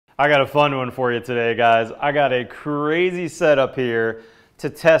I got a fun one for you today, guys. I got a crazy setup here to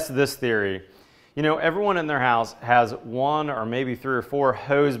test this theory. You know, everyone in their house has one or maybe 3 or 4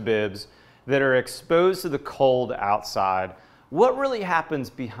 hose bibs that are exposed to the cold outside. What really happens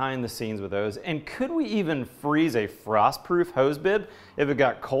behind the scenes with those? And could we even freeze a frost-proof hose bib if it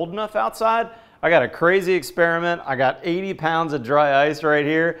got cold enough outside? I got a crazy experiment. I got 80 pounds of dry ice right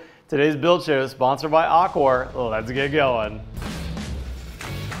here. Today's build show is sponsored by Aqua. Let's get going.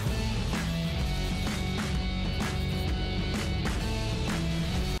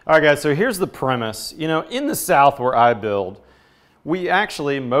 All right, guys, so here's the premise. You know, in the South where I build,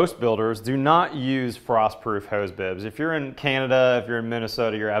 most builders do not use frost-proof hose bibs. If you're in Canada, if you're in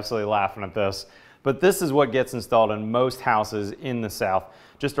Minnesota, you're absolutely laughing at this. But this is what gets installed in most houses in the South.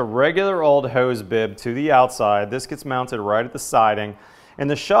 Just a regular old hose bib to the outside. This gets mounted right at the siding. And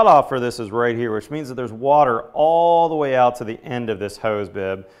the shutoff for this is right here, which means that there's water all the way out to the end of this hose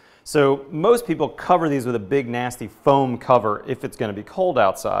bib. So most people cover these with a big nasty foam cover if it's going to be cold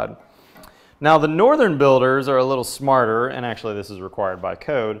outside. Now the northern builders are a little smarter, and actually this is required by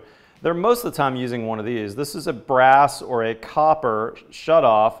code. They're most of the time using one of these. This is a brass or a copper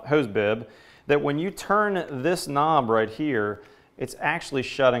shutoff hose bib that when you turn this knob right here, it's actually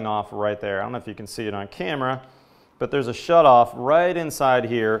shutting off right there. I don't know if you can see it on camera, but there's a shutoff right inside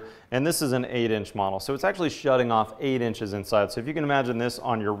here, and this is an 8-inch model. So it's actually shutting off 8 inches inside. So if you can imagine this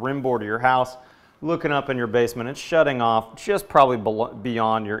on your rim board of your house, looking up in your basement, it's shutting off just probably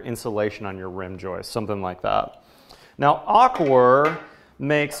beyond your insulation on your rim joist, something like that. Now Aqua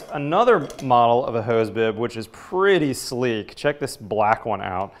makes another model of a hose bib, which is pretty sleek. Check this black one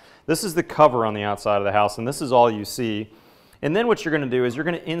out. This is the cover on the outside of the house, and this is all you see. And then what you're gonna do is you're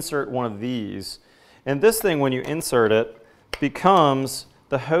gonna insert one of these. And this thing, when you insert it, becomes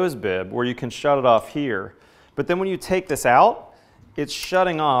the hose bib where you can shut it off here. But then when you take this out, it's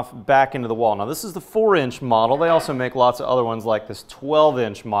shutting off back into the wall. Now this is the 4-inch model. They also make lots of other ones like this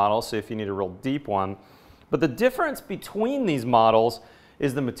 12-inch model, so if you need a real deep one. But the difference between these models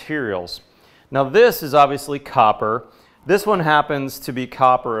is the materials. Now this is obviously copper. This one happens to be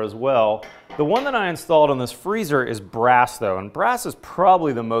copper as well. The one that I installed on this freezer is brass though, and brass is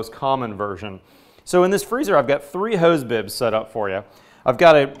probably the most common version. So in this freezer, I've got 3 hose bibs set up for you. I've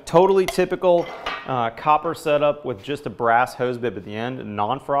got a totally typical copper setup with just a brass hose bib at the end,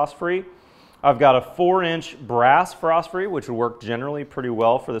 non-frost free. I've got a 4-inch brass frost free, which would work generally pretty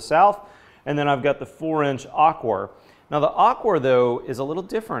well for the South. And then I've got the 4-inch Aqua. Now the Aqua though is a little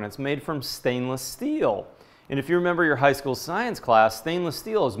different. It's made from stainless steel. And if you remember your high school science class, stainless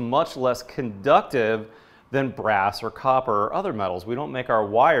steel is much less conductive than brass or copper or other metals. We don't make our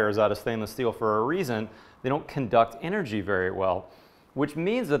wires out of stainless steel for a reason. They don't conduct energy very well, which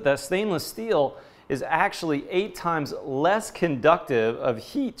means that that stainless steel is actually 8 times less conductive of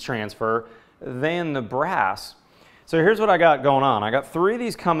heat transfer than the brass. So here's what I got going on. I got 3 of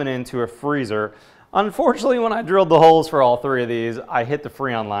these coming into a freezer. Unfortunately, when I drilled the holes for all 3 of these, I hit the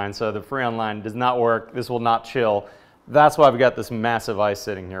Freon line, so the Freon line does not work. This will not chill. That's why I've got this massive ice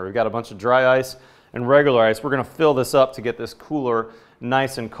sitting here. We've got a bunch of dry ice and regular ice. We're gonna fill this up to get this cooler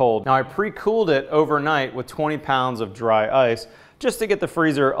nice and cold. Now I pre-cooled it overnight with 20 pounds of dry ice just to get the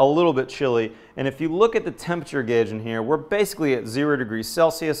freezer a little bit chilly. And if you look at the temperature gauge in here, we're basically at 0 degrees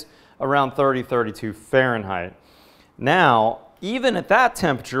Celsius, around 30, 32 Fahrenheit. Now, even at that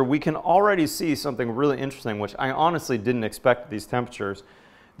temperature, we can already see something really interesting, which I honestly didn't expect at these temperatures.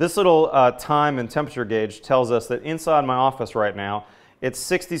 This little time and temperature gauge tells us that inside my office right now, it's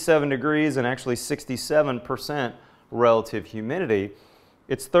 67 degrees and actually 67% relative humidity.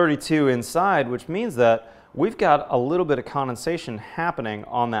 It's 32 inside, which means that we've got a little bit of condensation happening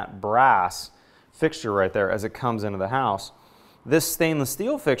on that brass fixture right there as it comes into the house. This stainless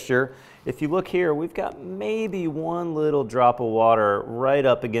steel fixture, if you look here, we've got maybe 1 little drop of water right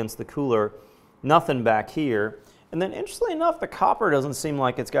up against the cooler, nothing back here. And then interestingly enough, the copper doesn't seem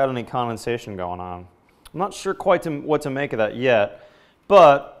like it's got any condensation going on. I'm not sure quite what to make of that yet.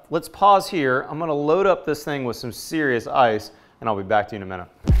 But let's pause here. I'm gonna load up this thing with some serious ice, and I'll be back to you in a minute.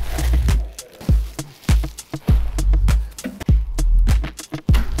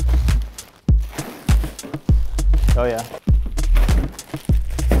 Oh yeah.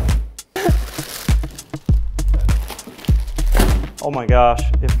 Oh my gosh,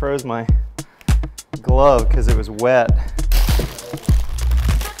 it froze my glove because it was wet.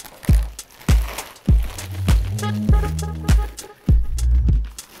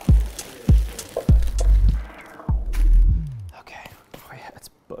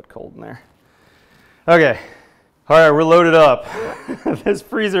 Cold in there. Okay, all right, we're loaded up. This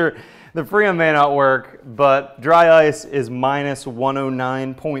freezer The Freon may not work, but dry ice is minus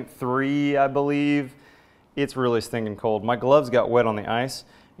 109.3, I believe. It's really stinking cold. My gloves got wet on the ice,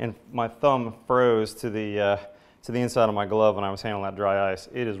 and my thumb froze to the inside of my glove when I was handling that dry ice.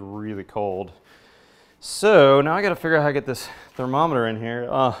 It is really cold. So now I got to figure out how to get this thermometer in here.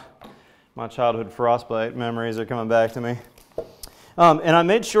 My childhood frostbite memories are coming back to me. And I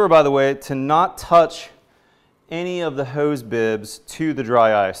made sure, by the way, to not touch any of the hose bibs to the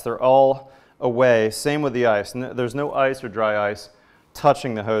dry ice. They're all away. Same with the ice. There's no ice or dry ice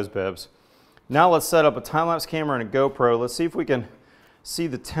touching the hose bibs. Now let's set up a time-lapse camera and a GoPro. Let's see if we can see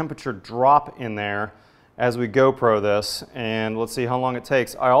the temperature drop in there as we GoPro this, and let's see how long it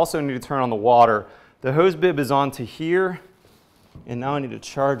takes. I also need to turn on the water. The hose bib is on to here, and now I need to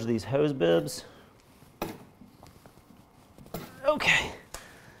charge these hose bibs. Okay,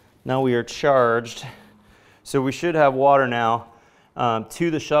 now we are charged. So we should have water now to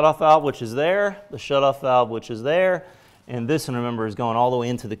the shutoff valve, which is there, the shutoff valve, which is there, and this one, remember, is going all the way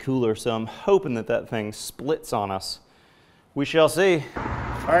into the cooler, so I'm hoping that that thing splits on us. We shall see.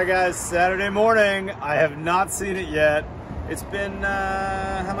 All right, guys, Saturday morning. I have not seen it yet. It's been,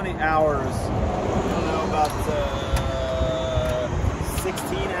 how many hours? I don't know, about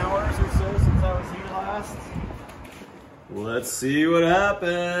 16 hours or so since I was here last. Let's see what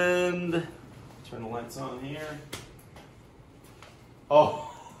happened. Turn the lights on here. Oh,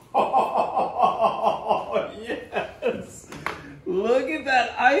 yes. Look at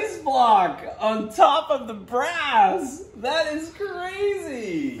that ice block on top of the brass. That is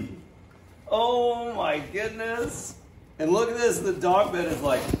crazy. Oh my goodness. And look at this, the dog bed is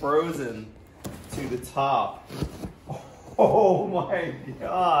like frozen to the top. Oh my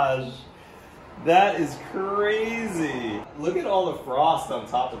gosh. That is crazy. Look at all the frost on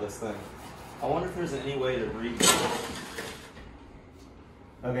top of this thing. I wonder if there's any way to read it.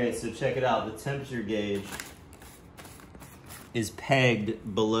 Okay, so check it out. The temperature gauge is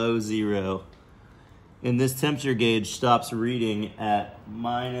pegged below 0. And this temperature gauge stops reading at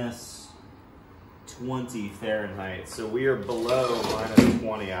minus 20 Fahrenheit. So we are below minus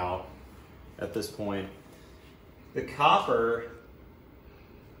 20 out at this point. The copper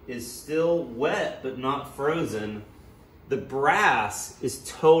is still wet but not frozen. The brass is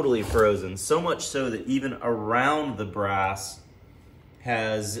totally frozen, so much so that even around the brass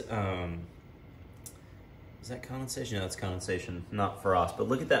has, is that condensation? No, it's condensation, not frost. But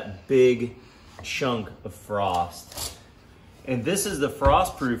look at that big chunk of frost. And this is the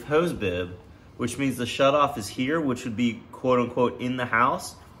frost-proof hose bib, which means the shutoff is here, which would be quote-unquote in the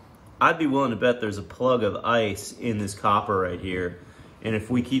house. I'd be willing to bet there's a plug of ice in this copper right here. And if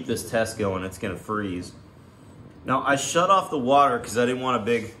we keep this test going, it's gonna freeze. Now, I shut off the water because I didn't want a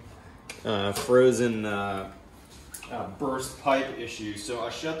big frozen burst pipe issue. So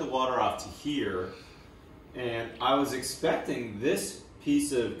I shut the water off to here, and I was expecting this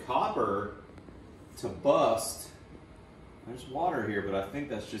piece of copper to bust. There's water here, but I think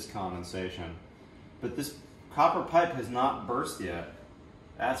that's just condensation. But this copper pipe has not burst yet.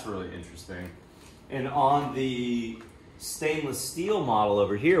 That's really interesting. And on the stainless steel model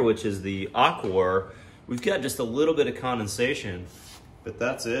over here, which is the Aquar, we've got just a little bit of condensation, but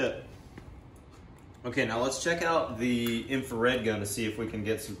that's it. Okay, now let's check out the infrared gun to see if we can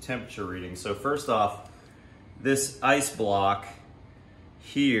get some temperature readings. So first off, this ice block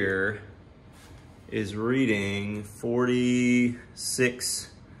here is reading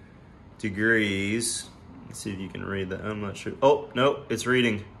 46 degrees. Let's see if you can read that. I'm not sure. Oh, no, it's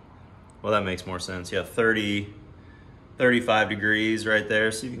reading. Well, that makes more sense. Yeah, 35 degrees right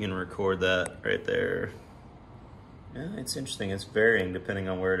there. See if you can record that right there. Yeah, it's interesting. It's varying depending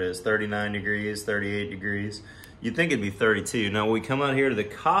on where it is. 39 degrees, 38 degrees. You'd think it'd be 32. Now we come out here to the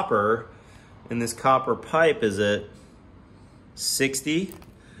copper, and this copper pipe is at 60.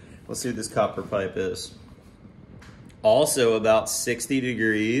 Let's see what this copper pipe is. Also about 60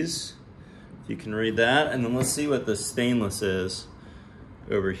 degrees. If you can read that. And then let's see what the stainless is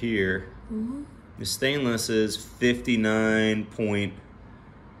over here. The stainless is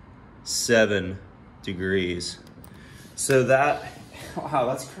 59.7 degrees. So that, wow,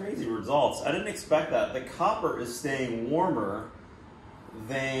 that's crazy results. I didn't expect that. The copper is staying warmer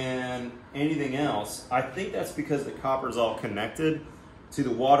than anything else. I think that's because the copper is all connected to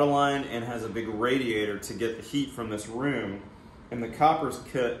the water line and has a big radiator to get the heat from this room. And the copper's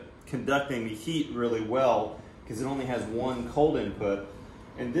conducting the heat really well because it only has one cold input.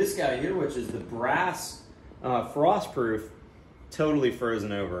 And this guy here, which is the brass frost-proof, totally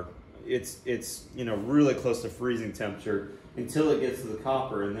frozen over. It's you know, really close to freezing temperature until it gets to the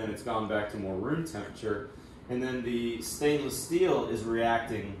copper, and then it's gone back to more room temperature. And then the stainless steel is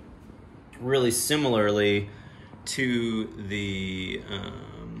reacting really similarly to the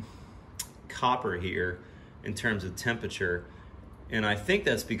copper here in terms of temperature. And I think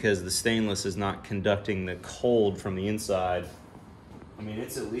that's because the stainless is not conducting the cold from the inside. I mean,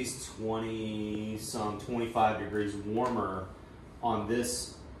 it's at least 25 degrees warmer on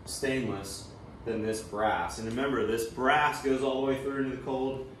this stainless than this brass. And remember, this brass goes all the way through into the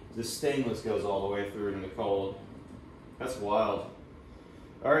cold. This stainless goes all the way through into the cold. That's wild.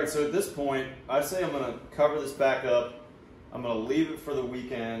 All right, so at this point, I say I'm gonna cover this back up. I'm gonna leave it for the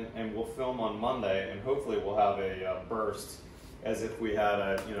weekend, and we'll film on Monday, and hopefully we'll have a burst as if we had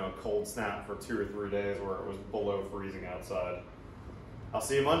a cold snap for 2 or 3 days where it was below freezing outside. I'll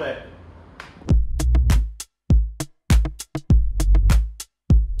see you Monday.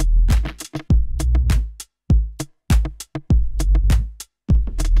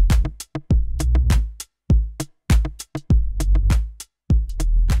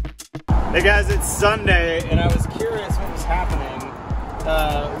 Hey guys, it's Sunday, and I was curious what was happening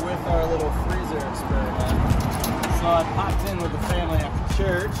with our little freezer experiment. So I popped in with the family after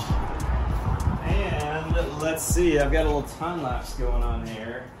church, and let's see, I've got a little time lapse going on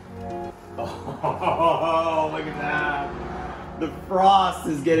here. Oh, look at that. The frost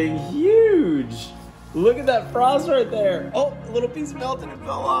is getting huge. Look at that frost right there. Oh, a little piece melted and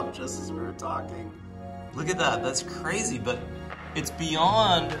fell off just as we were talking. Look at that, that's crazy, but it's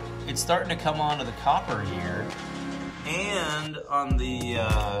beyond, it's starting to come onto the copper here. And on the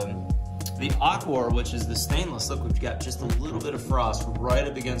aqua, which is the stainless, look, we've got just a little bit of frost right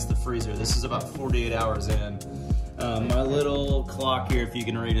up against the freezer. This is about 48 hours in. My little clock here, if you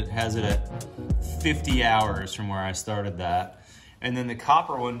can read it, has it at 50 hours from where I started that. And then the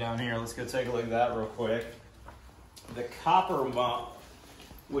copper one down here, let's go take a look at that real quick. The copper one,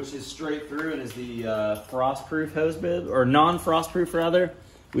 which is straight through and is the frost-proof hose bib, or non-frost-proof rather.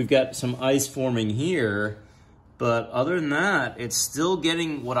 We've got some ice forming here, but other than that, it's still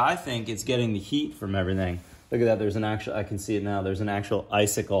getting what I think it's getting the heat from everything. Look at that, there's an actual, I can see it now, there's an actual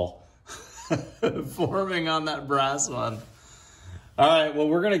icicle forming on that brass one. All right, well,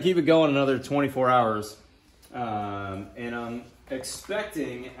 we're gonna keep it going another 24 hours. And I'm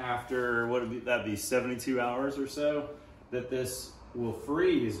expecting after, what would that be, 72 hours or so, that this will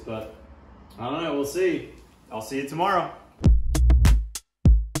freeze, but I don't know, we'll see. I'll see you tomorrow.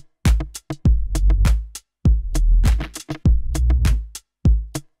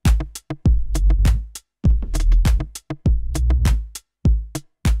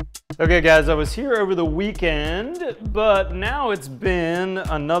 Okay guys, I was here over the weekend, but now it's been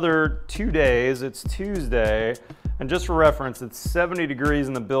another 2 days. It's Tuesday, and just for reference, it's 70 degrees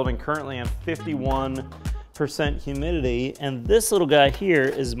in the building currently and 51% humidity, and this little guy here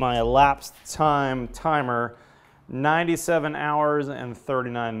is my elapsed time timer, 97 hours and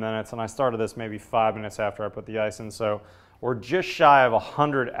 39 minutes, and I started this maybe 5 minutes after I put the ice in, so we're just shy of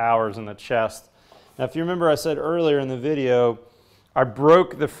 100 hours in the chest. Now, if you remember, I said earlier in the video, I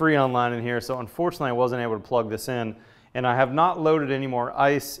broke the Freon line in here, so unfortunately I wasn't able to plug this in, and I have not loaded any more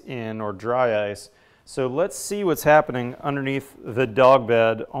ice in, or dry ice. So let's see what's happening underneath the dog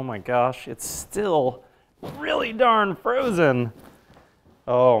bed. Oh my gosh, it's still really darn frozen.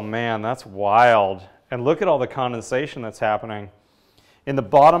 Oh man, that's wild. And look at all the condensation that's happening. In the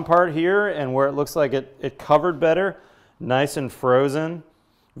bottom part here, and where it looks like it covered better, nice and frozen.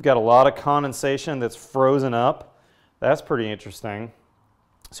 We've got a lot of condensation that's frozen up. That's pretty interesting.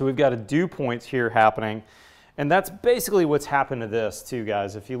 So we've got a dew points here happening, and that's basically what's happened to this too,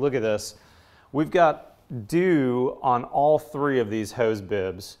 guys. If you look at this, we've got dew on all 3 of these hose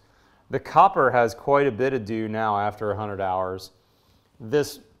bibs. The copper has quite a bit of dew now after 100 hours.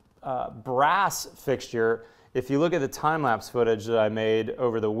 This brass fixture, if you look at the time-lapse footage that I made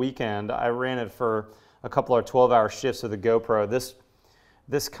over the weekend, I ran it for a couple of 12-hour shifts with the GoPro.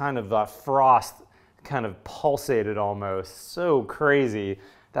 This kind of frost kind of pulsated almost. So crazy.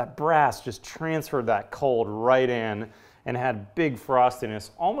 That brass just transferred that cold right in and had big frostiness,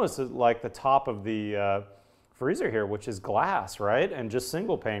 almost like the top of the freezer here, which is glass, right? And just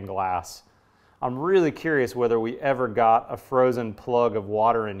single pane glass. I'm really curious whether we ever got a frozen plug of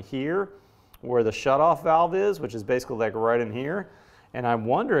water in here where the shutoff valve is, which is basically like right in here. And I'm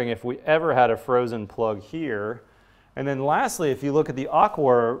wondering if we ever had a frozen plug here. And then lastly, if you look at the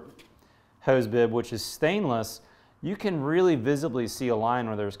aqua hose bib, which is stainless, you can really visibly see a line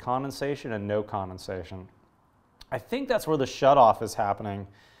where there's condensation and no condensation. I think that's where the shutoff is happening.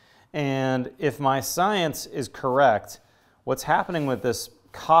 And if my science is correct, what's happening with this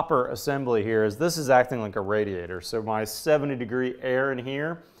copper assembly here is this is acting like a radiator. So my 70-degree air in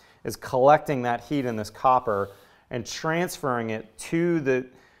here is collecting that heat in this copper and transferring it to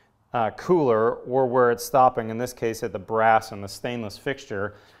cooler, or where it's stopping, in this case at the brass and the stainless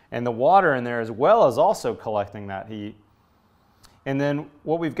fixture, and the water in there as well is also collecting that heat. And then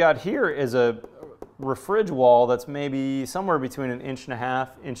what we've got here is a refrig wall that's maybe somewhere between 1.5 inches,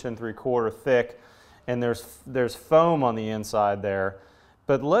 1.75 inches thick, and there's foam on the inside there.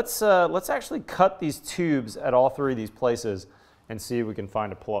 But let's actually cut these tubes at all three of these places and see if we can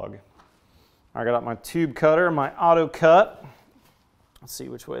find a plug. I got my tube cutter, my auto cut. Let's see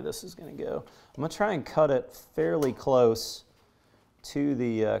which way this is going to go. I'm going to try and cut it fairly close to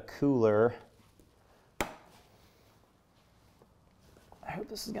the cooler. I hope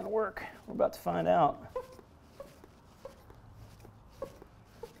this is going to work. We're about to find out.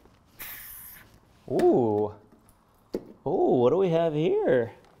 Ooh. Ooh, what do we have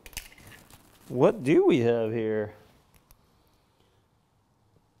here? What do we have here?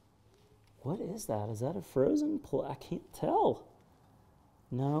 What is that? Is that a frozen plug? I can't tell.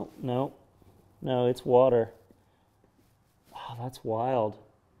 No, it's water. Wow, that's wild.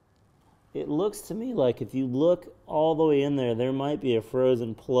 It looks to me like if you look all the way in there, there might be a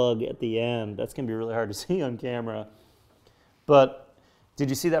frozen plug at the end. That's going to be really hard to see on camera. But did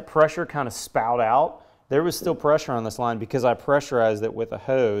you see that pressure kind of spout out? There was still pressure on this line because I pressurized it with a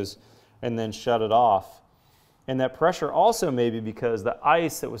hose and then shut it off. And that pressure also may be because the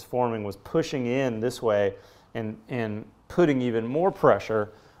ice that was forming was pushing in this way and putting even more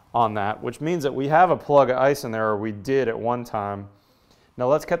pressure on that, which means that we have a plug of ice in there, or we did at one time. Now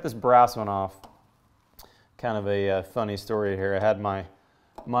let's cut this brass one off. Kind of a funny story here. I had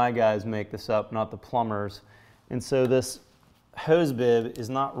my guys make this up, not the plumbers. And so this hose bib is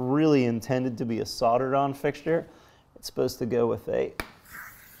not really intended to be a soldered on fixture. It's supposed to go with a,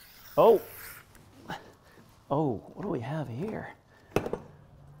 oh, what do we have here?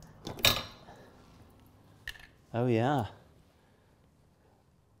 Oh yeah.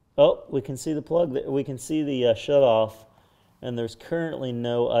 Oh, we can see the plug there. We can see the shut off, and there's currently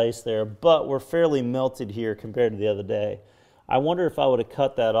no ice there, but we're fairly melted here compared to the other day. I wonder if I would have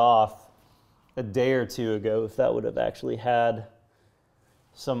cut that off a day or two ago, if that would have actually had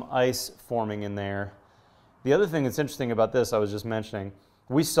some ice forming in there. The other thing that's interesting about this, I was just mentioning,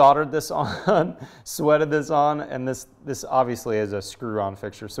 we soldered this on, sweated this on, and this obviously is a screw-on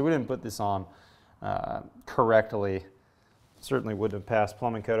fixture, so we didn't put this on correctly. Certainly wouldn't have passed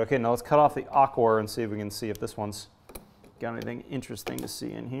plumbing code. Okay, now let's cut off the aqua and see if we can see if this one's got anything interesting to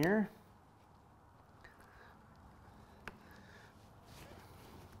see in here.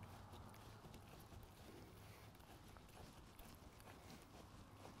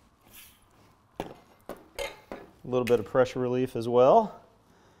 A little bit of pressure relief as well.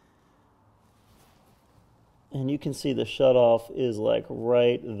 And you can see the shutoff is like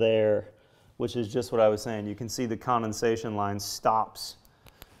right there, which is just what I was saying. You can see the condensation line stops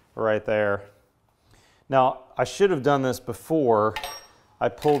right there. Now, I should have done this before I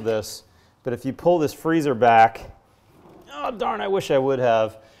pulled this, but if you pull this freezer back, oh darn, I wish I would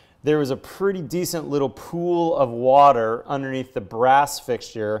have. There was a pretty decent little pool of water underneath the brass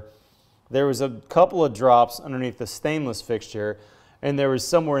fixture. There was a couple of drops underneath the stainless fixture, and there was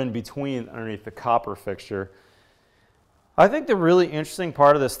somewhere in between underneath the copper fixture. I think the really interesting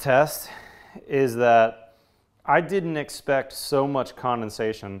part of this test is that I didn't expect so much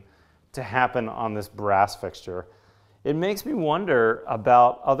condensation to happen on this brass fixture. It makes me wonder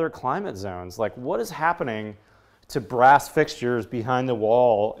about other climate zones. Like, what is happening to brass fixtures behind the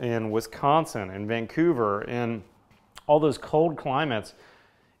wall in Wisconsin and Vancouver and all those cold climates?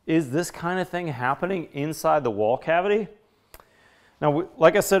 Is this kind of thing happening inside the wall cavity? Now,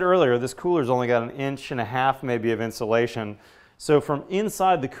 like I said earlier, this cooler's only got 1.5 inches maybe of insulation. So from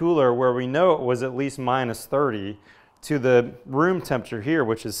inside the cooler, where we know it was at least -30, to the room temperature here,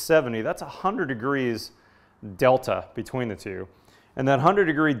 which is 70, that's 100 degrees delta between the two. And that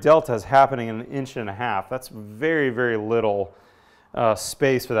 100-degree delta is happening in 1.5 inches. That's very, very little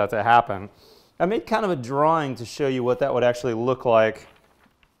space for that to happen. I made kind of a drawing to show you what that would actually look like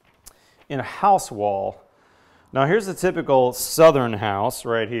in a house wall. Now here's a typical southern house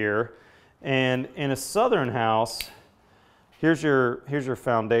right here. And in a southern house, here's your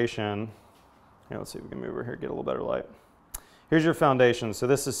foundation. Here, let's see if we can move over here, get a little better light. Here's your foundation. So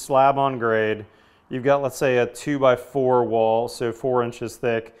this is slab on grade. You've got, let's say, a 2x4 wall, so 4 inches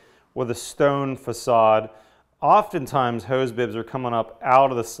thick, with a stone facade. Oftentimes, hose bibs are coming up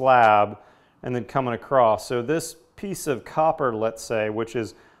out of the slab and then coming across. So this piece of copper, let's say, which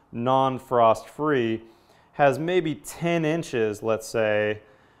is non-frost free, has maybe 10 inches, let's say,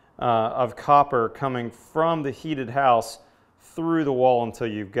 of copper coming from the heated house through the wall until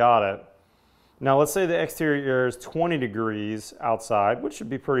you've got it. Now let's say the exterior is 20 degrees outside, which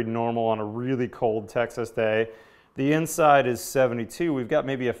should be pretty normal on a really cold Texas day. The inside is 72. We've got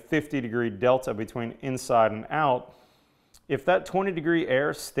maybe a 50-degree delta between inside and out. If that 20-degree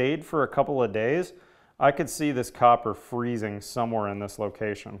air stayed for a couple of days, I could see this copper freezing somewhere in this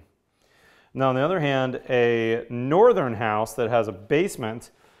location. Now on the other hand, a northern house that has a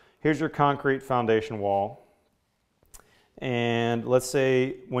basement, here's your concrete foundation wall. And let's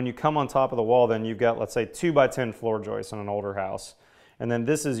say when you come on top of the wall, then you've got, let's say, 2x10 floor joists in an older house. And then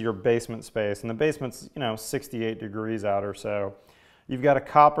this is your basement space. And the basement's, 68 degrees out or so. You've got a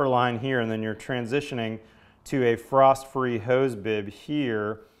copper line here, and then you're transitioning to a frost-free hose bib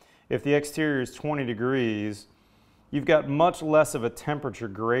here. If the exterior is 20 degrees, you've got much less of a temperature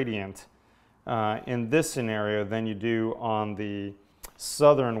gradient in this scenario than you do on the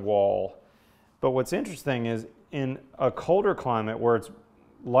southern wall. But what's interesting is in a colder climate where it's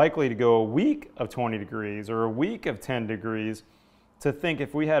likely to go a week of 20 degrees or a week of 10 degrees, to think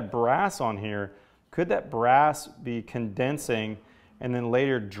if we had brass on here, could that brass be condensing and then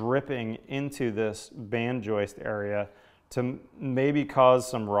later dripping into this band joist area to maybe cause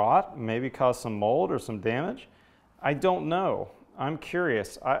some rot, maybe cause some mold or some damage? I don't know. I'm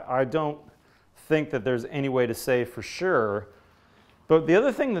curious. I don't think that there's any way to say for sure. But the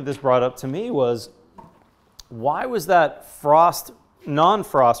other thing that this brought up to me was, why was that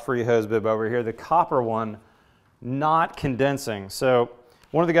non-frost-free hose bib over here, the copper one, not condensing? So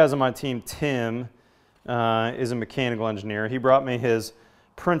one of the guys on my team, Tim, is a mechanical engineer. He brought me his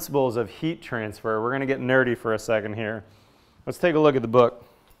principles of heat transfer. We're going to get nerdy for a second here. Let's take a look at the book.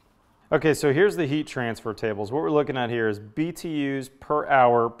 Okay, so here's the heat transfer tables. What we're looking at here is BTUs per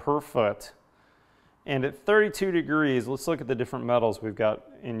hour per foot. And at 32 degrees, let's look at the different metals we've got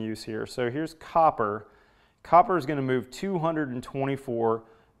in use here. So here's copper. Copper is going to move 224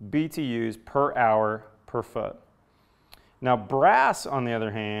 BTUs per hour per foot. Now brass, on the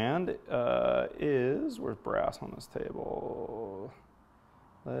other hand, where's brass on this table?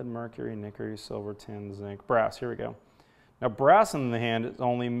 Lead, mercury, nickel, silver, tin, zinc, brass, here we go. Now brass, on the hand, is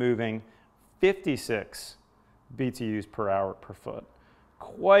only moving 56 BTUs per hour per foot.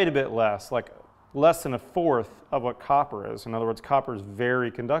 Quite a bit less, like less than a fourth of what copper is. In other words, copper is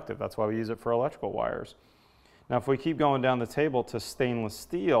very conductive. That's why we use it for electrical wires. Now if we keep going down the table to stainless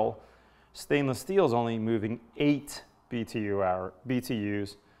steel is only moving 8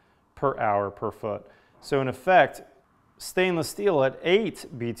 BTUs per hour per foot. So in effect, stainless steel at 8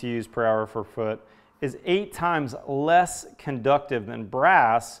 BTUs per hour per foot is 8 times less conductive than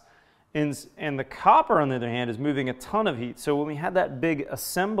brass, and the copper, on the other hand, is moving a ton of heat. So when we had that big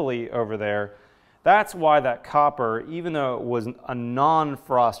assembly over there, that's why that copper, even though it was a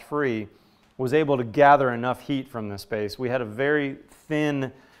non-frost free, was able to gather enough heat from this space. We had a very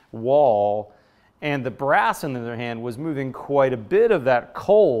thin wall, and the brass, on the other hand, was moving quite a bit of that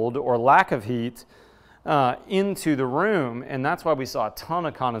cold or lack of heat into the room, and that's why we saw a ton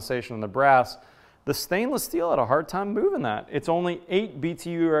of condensation on the brass. The stainless steel had a hard time moving that. It's only 8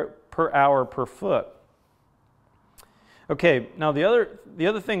 BTU per hour per foot. Okay, now the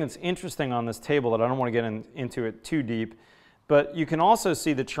other thing that's interesting on this table that I don't want to get into it too deep, but you can also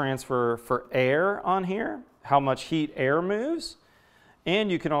see the transfer for air on here, how much heat air moves,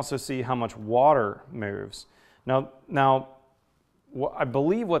 and you can also see how much water moves. Now, I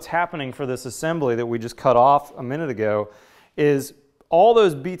believe what's happening for this assembly that we just cut off a minute ago is all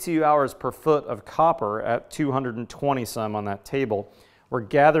those BTU hours per foot of copper at 220 some on that table, we're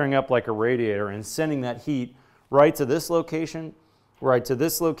gathering up like a radiator and sending that heat right to this location, right to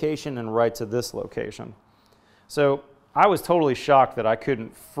this location, and right to this location. So I was totally shocked that I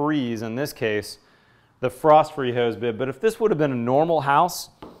couldn't freeze, in this case, the frost-free hose bib. But if this would have been a normal house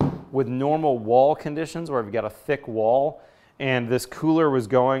with normal wall conditions where we've got a thick wall and this cooler was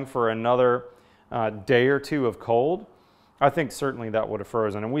going for another day or two of cold, I think certainly that would have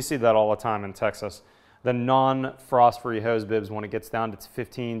frozen. And we see that all the time in Texas. The non-frost-free hose bibs, when it gets down to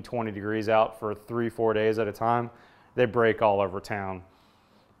 15, 20 degrees out for 3-4 days at a time, they break all over town.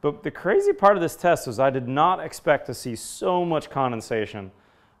 But the crazy part of this test was I did not expect to see so much condensation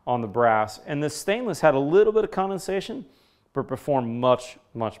on the brass. And the stainless had a little bit of condensation, but performed much,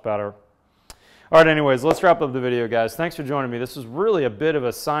 much better. All right, anyways, let's wrap up the video, guys. Thanks for joining me. This was really a bit of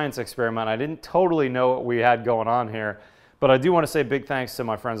a science experiment. I didn't totally know what we had going on here. But I do want to say big thanks to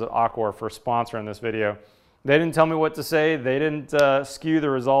my friends at Aqua for sponsoring this video. They didn't tell me what to say. They didn't skew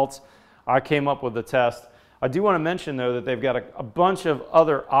the results. I came up with the test. I do want to mention, though, that they've got a bunch of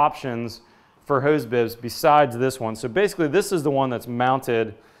other options for hose bibs besides this one. So basically, this is the one that's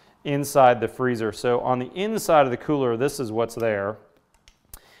mounted inside the freezer. So on the inside of the cooler, this is what's there.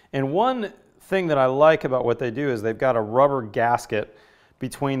 And one thing that I like about what they do is they've got a rubber gasket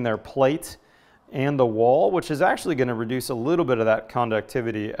between their plate and the wall, which is actually going to reduce a little bit of that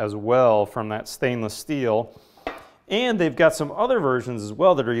conductivity as well from that stainless steel. And they've got some other versions as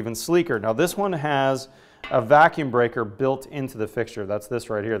well that are even sleeker. Now this one has a vacuum breaker built into the fixture. That's this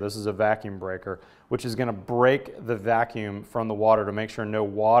right here. This is a vacuum breaker, which is going to break the vacuum from the water to make sure no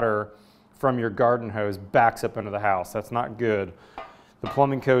water from your garden hose backs up into the house. That's not good. The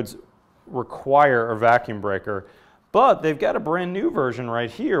plumbing codes require a vacuum breaker, but they've got a brand new version right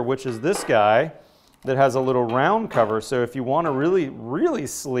here, which is this guy that has a little round cover. So if you want a really, really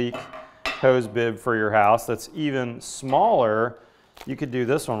sleek hose bib for your house that's even smaller, you could do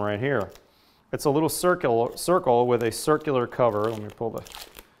this one right here. It's a little circle with a circular cover. Let me pull the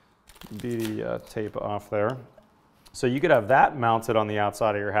beady tape off there. So you could have that mounted on the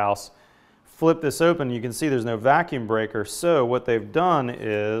outside of your house. Flip this open, you can see there's no vacuum breaker. So what they've done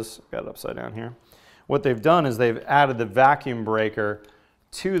is, got it upside down here. What they've done is they've added the vacuum breaker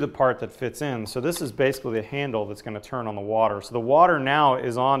to the part that fits in. So this is basically the handle that's going to turn on the water. So the water now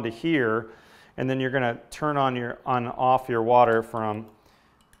is on to here, and then you're going to turn on off your water from,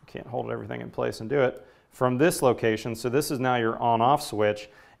 can't hold everything in place and do it, from this location. So this is now your on-off switch,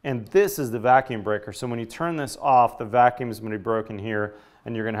 and this is the vacuum breaker. So when you turn this off, the vacuum is going to be broken here,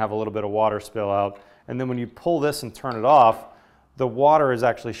 and you're going to have a little bit of water spill out. And then when you pull this and turn it off, the water is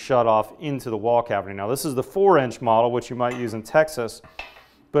actually shut off into the wall cavity. Now this is the 4-inch model, which you might use in Texas,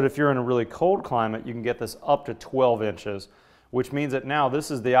 but if you're in a really cold climate, you can get this up to 12 inches, which means that now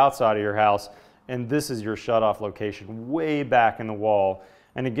this is the outside of your house, and this is your shut-off location way back in the wall.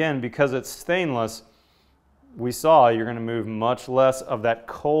 And again, because it's stainless, we saw you're going to move much less of that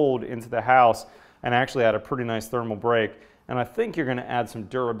cold into the house and actually add a pretty nice thermal break. And I think you're going to add some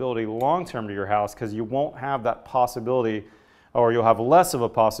durability long-term to your house because you won't have that possibility, or you'll have less of a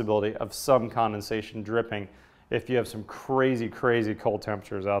possibility of some condensation dripping if you have some crazy, crazy cold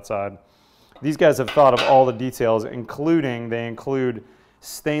temperatures outside. These guys have thought of all the details, including they include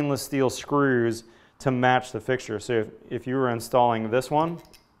stainless steel screws to match the fixture. So if you were installing this one,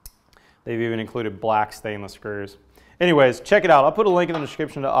 they've even included black stainless screws. Anyways, check it out. I'll put a link in the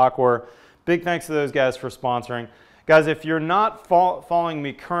description to Aqua. Big thanks to those guys for sponsoring. Guys, if you're not following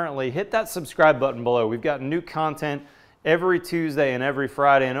me currently, hit that subscribe button below. We've got new content every Tuesday and every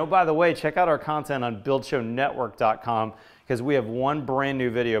Friday. And oh, by the way, check out our content on buildshownetwork.com because we have one brand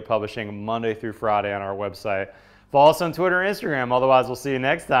new video publishing Monday through Friday on our website. Follow us on Twitter and Instagram. Otherwise, we'll see you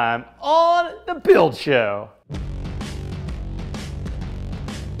next time on The Build Show.